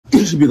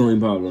It's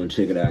BigHomiePablo, and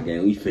check it out,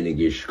 gang. We finna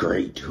get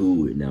straight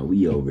to it. Now,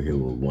 we over here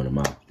with one of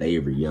my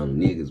favorite young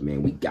niggas,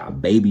 man. We got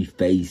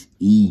BabyFxce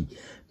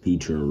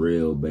featuring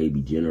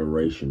RellBaby,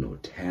 generational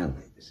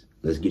talents.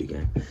 Let's get it,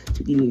 gang.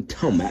 What you need to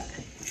talk about? I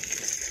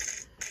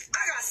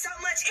got so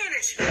much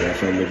energy. I got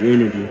so much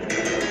energy.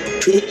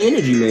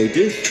 Energy made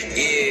this.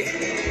 Yeah.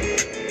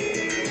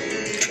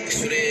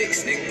 It's with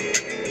X,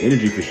 nigga.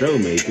 Energy for sure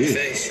made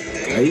this.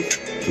 Right?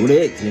 It's with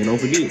X, man. Don't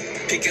forget.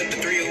 Pick up the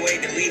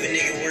 308 to leave a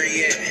nigga where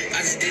he at.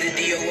 I just did a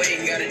DOA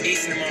and got a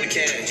decent amount of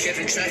cash. Kept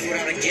him traffic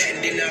without a gat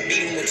and did not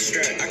beat him with the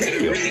strap. I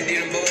could've really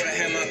did him bold. I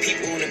had my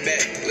people in the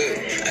back.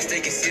 Look, I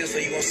stay concealed so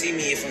you won't see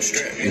me if I'm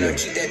strapped. And I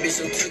keep that bitch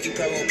so quick you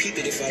probably won't peep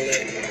it if I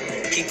let.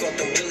 Keep off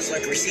the wheels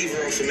like a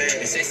receiver on some ass.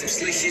 And say some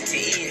slick shit to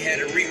E and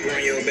had a reaper on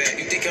your back.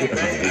 You think I'm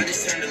broke? I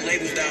just turned the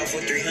labels down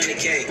for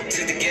 300K.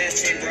 Took the gas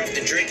chamber off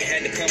the Drake and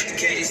had to pump the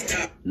K. This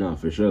top. Nah,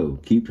 for sure.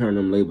 Keep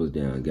turning them labels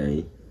down,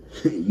 gang.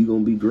 You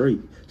gonna be great.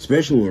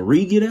 Especially when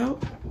Ree get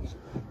out.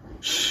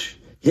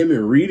 Him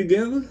and Ree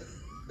together?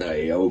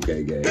 Hey,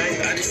 okay, gang.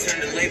 I just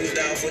turned the labels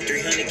down for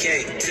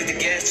 300K. Took the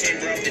gas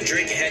chamber off the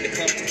Drake and had to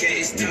pump the K.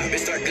 This top. It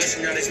started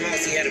gushing out his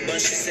mouth. He had a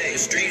bunch to say. The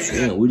streams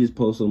you got. We just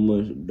post so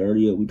much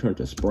dirty up. We turned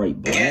to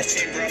Sprite black. Gas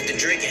chamber off the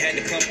Drake and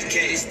had to pump the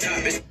K. This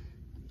top.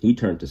 He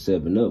turned to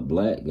 7-Up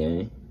black,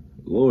 gang.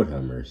 Lord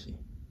have mercy.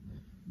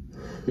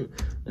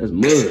 That's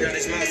mud. Out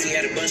his mouth, he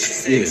had a bunch to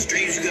say. The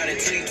streams you got in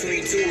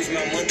 2022 was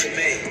my month of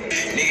May.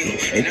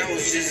 Nigga, and I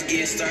was just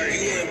getting started.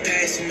 You went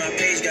past my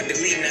page, got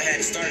deleted, and I had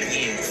to start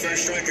again.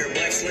 First striker,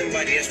 black slim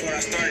body, that's what I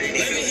started.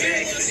 If you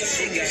back, but this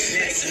shit got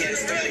snatched, he had to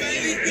start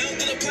again. Melt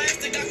through the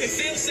plastic, I can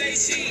feel say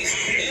cheese.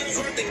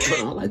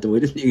 I like the way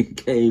this nigga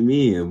came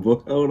in,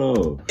 boy. Hold on.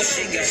 Hold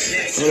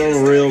on,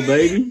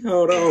 RellBaby.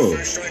 Hold on.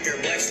 First striker,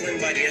 black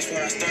slim body, that's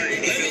what I started.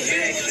 If you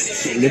back, but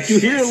this shit let you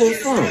hear a little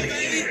song.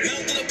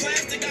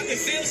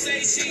 Feel say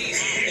cheese.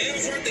 It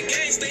was worth the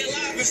game, stay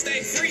alive and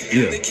stay free.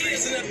 Yeah. The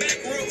kids in the back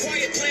real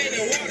quiet playing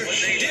in water.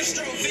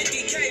 Distro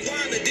 50K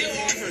buying the deal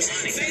offers.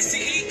 Face to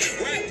eat,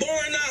 rap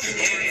boring now.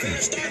 Finna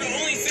start the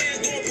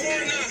OnlyFans doing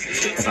porn now.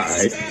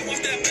 Alright. Off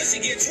that pussy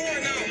get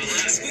torn out.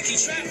 Squeaky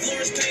trap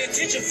floors pay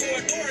attention for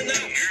a door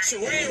now.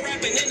 Saran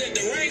rapping in the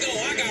Durango,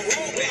 I got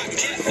roadblock.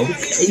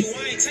 Okay.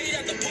 I ain't tell you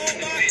that the pole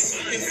box.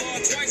 It fall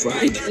twice.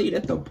 I ain't tell you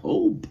that the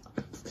pole box.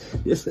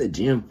 It's a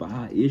Gen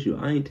 5 issue.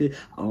 I ain't tell you,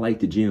 I like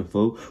the Gen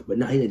 4, but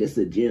now that's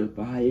a Gen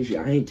 5 issue.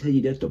 I ain't tell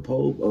you that's the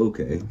pole.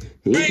 Okay.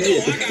 He ain't tell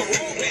you that's the pole.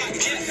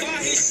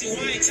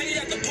 I ain't tell you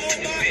that the pole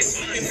box.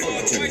 It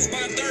fall twice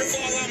by the third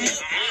fall I'm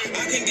up.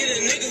 I can get a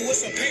nigga with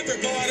some paper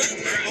bought up.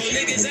 On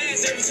niggas'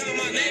 ass every time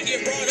my name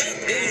get brought up.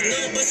 It was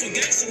none but some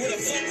gangster with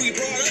a fuck we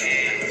brought up.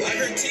 Like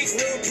her teeth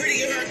real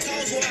pretty and her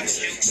toes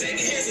washed.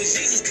 Shaking hands with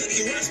Jesus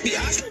cookie recipe.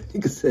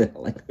 Nigga said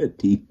like her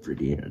teeth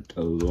pretty and her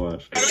toes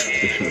washed.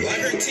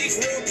 Like her teeth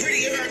real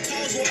pretty and her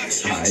toes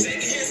washed.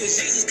 Shaking hands with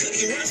Jesus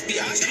cookie recipe.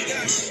 Eyes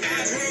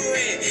real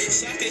red.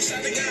 Sock they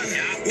shot the gun.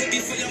 Whippy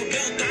for your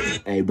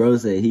belt. Hey, bro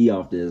said he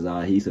off this.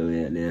 He so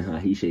that now how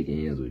he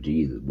shaking hands with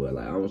Jesus, but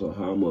like I'm so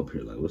how I'm up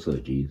here like what's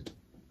up Jesus?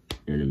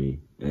 You know what I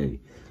mean? Hey,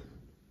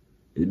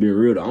 it's been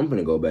real though. I'm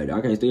finna go back.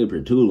 I can't stay up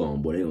here too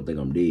long, boy. They don't think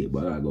I'm dead,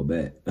 but I gotta go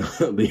back. But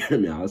you know what I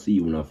mean? I'll see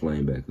you when I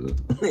flame back up.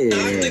 Yeah.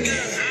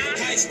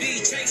 High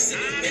speed chasing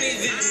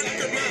minivan,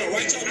 sucker mount.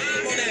 Write your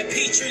name on that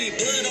Peachtree,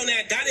 blood on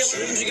that dotted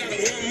line. You got a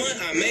 1 month,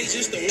 I made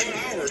just a 1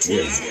 hour.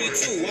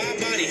 2022, wide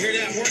body, hear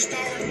that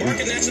horsepower?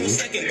 Barking at your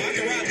second,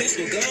 baccarat bitch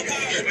with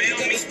gunpowder. Pick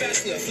up a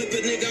spatula, flip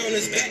a nigga on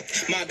his back.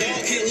 My dog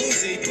hit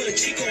loose and he put a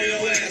Chico on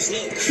your ass.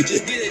 Look,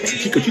 just get a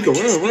Chico,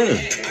 run.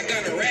 I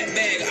got a rat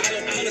bag,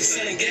 out of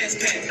selling gas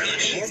pack.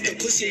 Morph the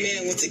pussy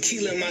man with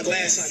tequila in my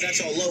glass. I got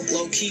your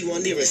low key,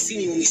 won't even see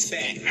me when we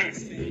spat.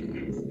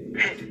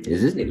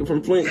 Is this nigga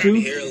from Flint too?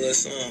 Let me hear a little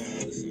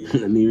song.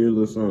 Let me hear a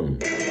little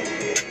song.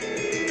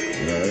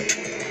 Alright.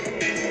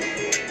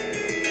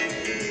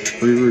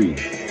 Free Ree.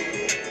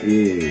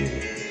 Yeah.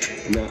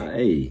 Nah,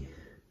 hey.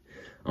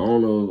 I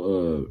don't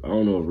know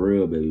if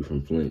RellBaby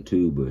from Flint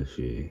too, but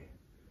shit.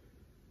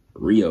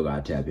 Rio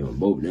got tap in on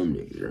both of them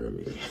niggas, you know what I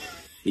mean?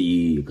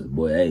 Yeah, cause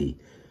boy, hey.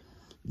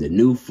 The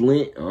new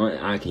Flint,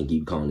 I can't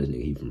keep calling this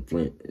nigga he from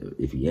Flint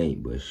if he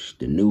ain't, but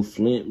the new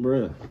Flint,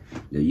 bruh.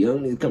 The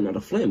young niggas coming out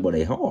of Flint, boy,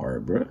 they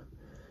hard, bruh.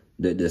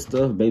 The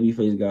stuff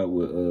BabyFxce got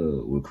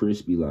with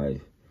Crispy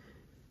Life,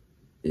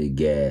 it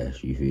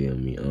gas, you feel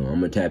me? I'm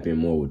gonna tap in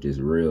more with this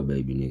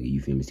RellBaby nigga,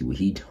 you feel me? See what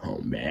he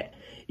talking about,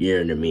 you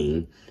know what I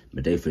mean?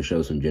 But they for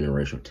sure some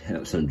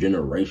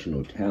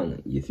generational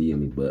talent, you feel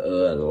me? But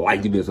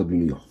like this up, you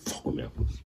need to fuck with me.